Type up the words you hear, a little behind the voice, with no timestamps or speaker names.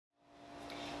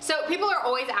So people are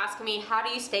always asking me, how do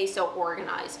you stay so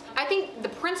organized? I think the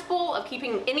principle of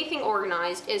keeping anything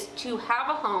organized is to have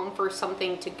a home for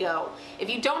something to go. If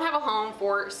you don't have a home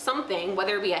for something,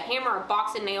 whether it be a hammer, a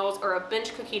box of nails, or a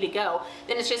bench cookie to go,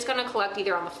 then it's just gonna collect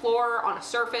either on the floor, on a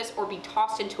surface, or be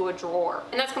tossed into a drawer.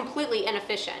 And that's completely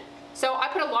inefficient. So I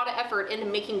put a lot of effort into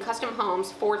making custom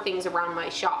homes for things around my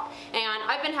shop. And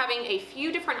I've been having a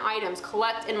few different items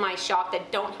collect in my shop that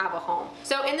don't have a home.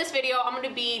 So in this video, I'm going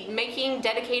to be making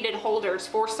dedicated holders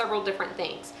for several different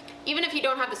things. Even if you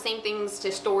don't have the same things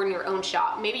to store in your own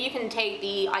shop, maybe you can take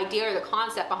the idea or the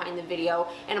concept behind the video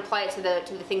and apply it to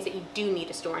the things that you do need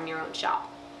to store in your own shop.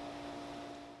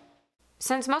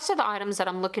 Since most of the items that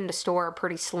I'm looking to store are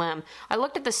pretty slim, I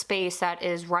looked at the space that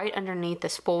is right underneath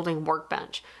this folding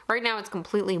workbench. Right now it's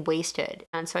completely wasted,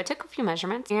 and so I took a few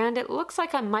measurements, and it looks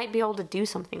like I might be able to do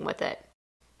something with it.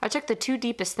 I took the two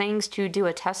deepest things to do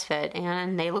a test fit,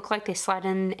 and they look like they slide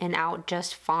in and out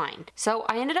just fine. So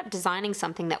I ended up designing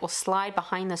something that will slide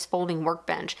behind this folding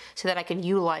workbench so that I can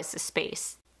utilize the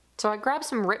space. So I grabbed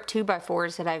some ripped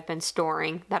 2x4s that I've been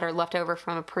storing that are left over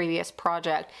from a previous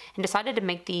project and decided to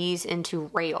make these into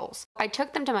rails. I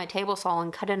took them to my table saw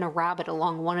and cut in a rabbet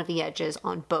along one of the edges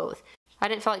on both. I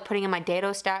didn't feel like putting in my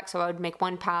dado stack, so I would make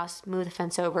one pass, move the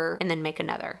fence over, and then make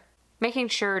another, making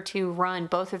sure to run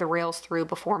both of the rails through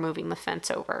before moving the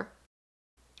fence over.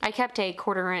 I kept a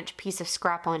 1/4 inch piece of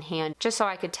scrap on hand just so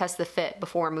I could test the fit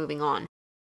before moving on.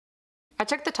 I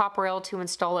took the top rail to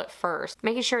install it first,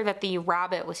 making sure that the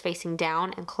rabbet was facing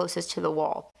down and closest to the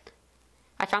wall.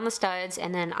 I found the studs,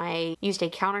 and then I used a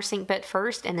countersink bit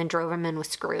first and then drove them in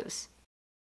with screws.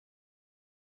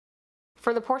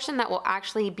 For the portion that will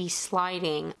actually be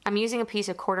sliding, I'm using a piece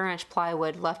of 1/4 inch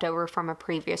plywood left over from a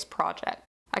previous project.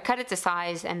 I cut it to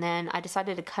size, and then I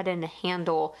decided to cut in a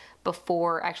handle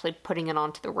before actually putting it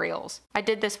onto the rails. I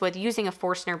did this with using a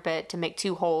Forstner bit to make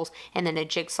 2 holes and then a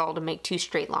jigsaw to make 2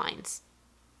 straight lines.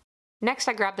 Next,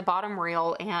 I grabbed the bottom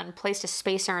rail and placed a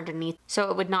spacer underneath so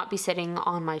it would not be sitting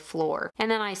on my floor, and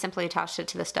then I simply attached it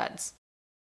to the studs.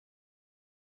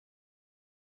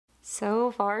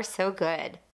 So far, so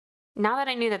good. Now that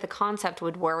I knew that the concept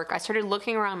would work, I started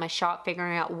looking around my shop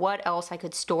figuring out what else I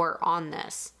could store on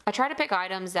this. I tried to pick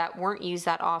items that weren't used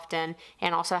that often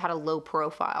and also had a low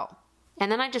profile.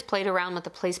 And then I just played around with the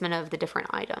placement of the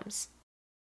different items.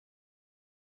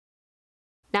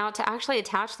 Now, to actually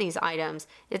attach these items,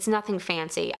 it's nothing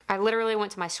fancy. I literally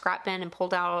went to my scrap bin and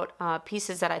pulled out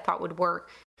pieces that I thought would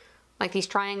work. Like these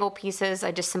triangle pieces,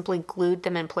 I just simply glued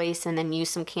them in place and then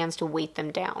used some cans to weight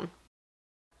them down.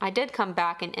 I did come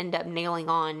back and end up nailing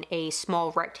on a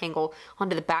small rectangle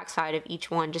onto the backside of each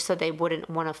one just so they wouldn't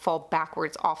want to fall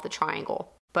backwards off the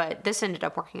triangle. But this ended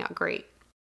up working out great.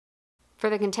 For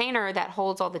the container that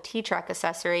holds all the T-Track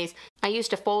accessories, I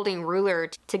used a folding ruler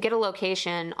to get a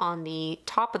location on the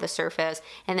top of the surface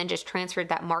and then just transferred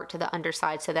that mark to the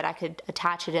underside so that I could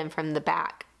attach it in from the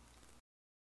back.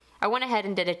 I went ahead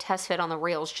and did a test fit on the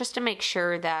rails just to make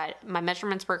sure that my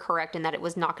measurements were correct and that it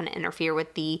was not going to interfere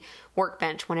with the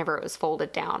workbench whenever it was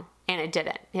folded down. And it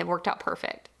didn't. It worked out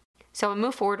perfect. So I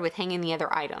moved forward with hanging the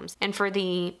other items. And for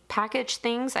the package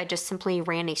things, I just simply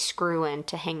ran a screw in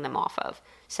to hang them off of.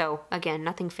 So again,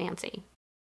 nothing fancy.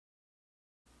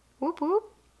 Whoop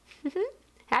whoop.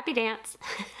 Happy dance.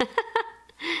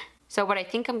 So what I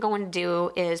think I'm going to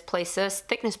do is place this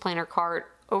thickness planer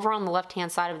cart over on the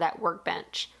left-hand side of that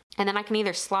workbench. And then I can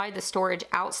either slide the storage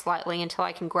out slightly until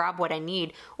I can grab what I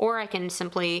need, or I can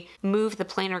simply move the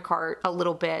planer cart a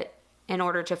little bit in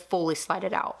order to fully slide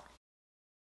it out.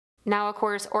 Now, of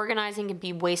course, organizing can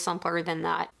be way simpler than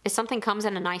that. If something comes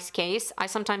in a nice case, I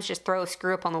sometimes just throw a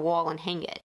screw up on the wall and hang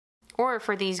it. Or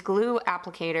for these glue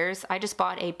applicators, I just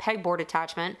bought a pegboard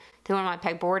attachment, threw in my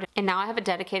pegboard, and now I have a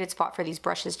dedicated spot for these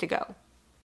brushes to go.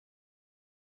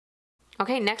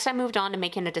 Okay, next I moved on to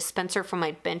making a dispenser for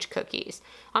my bench cookies.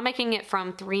 I'm making it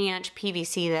from 3-inch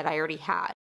PVC that I already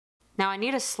had. Now I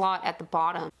need a slot at the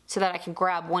bottom so that I can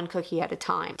grab one cookie at a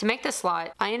time. To make the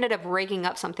slot, I ended up rigging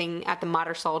up something at the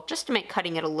miter saw just to make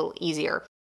cutting it a little easier.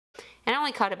 And I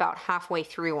only cut about halfway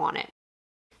through on it.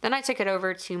 Then I took it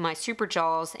over to my super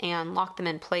jaws and locked them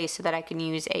in place so that I can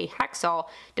use a hacksaw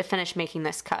to finish making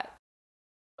this cut.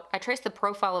 I traced the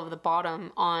profile of the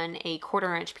bottom on a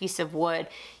 1/4 inch piece of wood,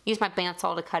 used my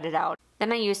bandsaw to cut it out.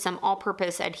 Then I used some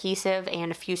all-purpose adhesive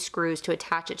and a few screws to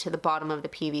attach it to the bottom of the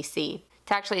PVC.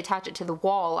 To actually attach it to the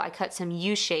wall, I cut some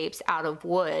U-shapes out of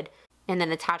wood and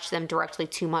then attached them directly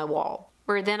to my wall.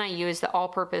 Where then I used the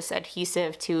all-purpose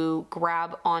adhesive to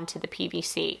grab onto the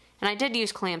PVC. And I did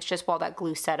use clamps just while that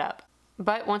glue set up.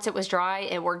 But once it was dry,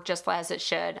 it worked just as it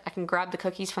should. I can grab the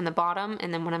cookies from the bottom,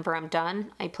 and then whenever I'm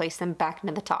done, I place them back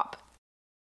into the top.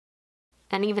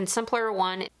 An even simpler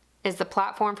one is the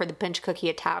platform for the bench cookie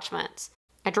attachments.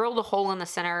 I drilled a hole in the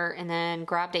center and then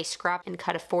grabbed a scrap and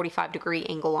cut a 45-degree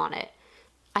angle on it.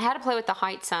 I had to play with the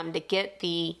height some to get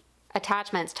the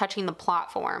attachments touching the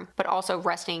platform, but also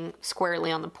resting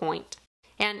squarely on the point.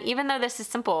 And even though this is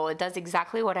simple, it does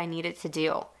exactly what I need it to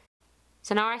do.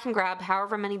 So now I can grab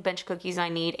however many bench cookies I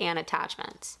need and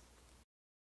attachments.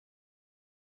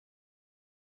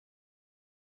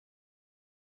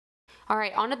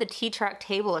 Alright, onto the T-Track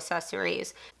table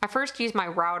accessories. I first used my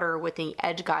router with the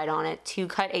edge guide on it to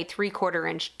cut a 3/4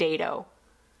 inch dado.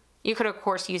 You could of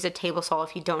course use a table saw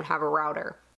if you don't have a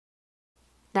router.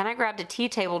 Then I grabbed a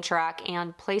T-table track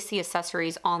and placed the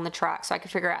accessories on the track so I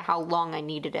could figure out how long I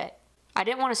needed it. I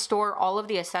didn't want to store all of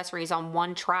the accessories on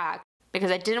one track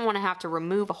because I didn't want to have to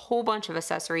remove a whole bunch of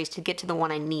accessories to get to the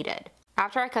one I needed.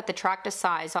 After I cut the track to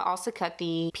size, I also cut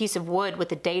the piece of wood with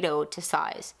the dado to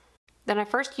size. Then I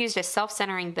first used a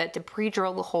self-centering bit to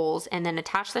pre-drill the holes and then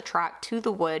attach the track to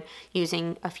the wood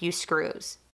using a few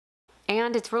screws.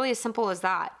 And it's really as simple as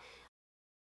that.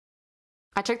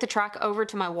 I took the track over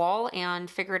to my wall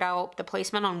and figured out the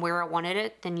placement on where I wanted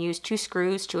it, then used 2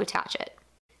 screws to attach it.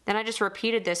 Then I just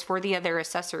repeated this for the other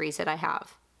accessories that I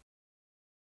have.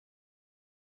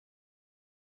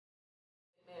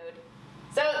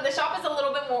 So the shop is a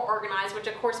little bit more organized, which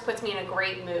of course puts me in a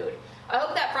great mood. I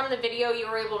hope that from the video you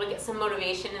were able to get some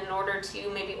motivation in order to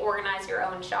maybe organize your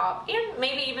own shop and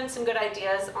maybe even some good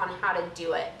ideas on how to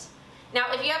do it.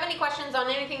 Now, if you have any questions on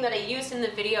anything that I used in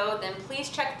the video, then please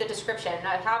check the description.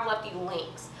 I have left you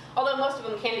links. Although most of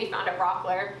them can be found at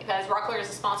Rockler, because Rockler is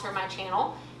a sponsor of my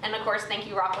channel. And of course, thank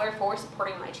you Rockler for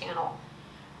supporting my channel.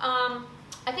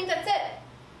 I think that's it.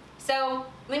 So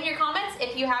leave me your comments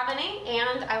if you have any,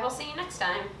 and I will see you next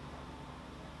time.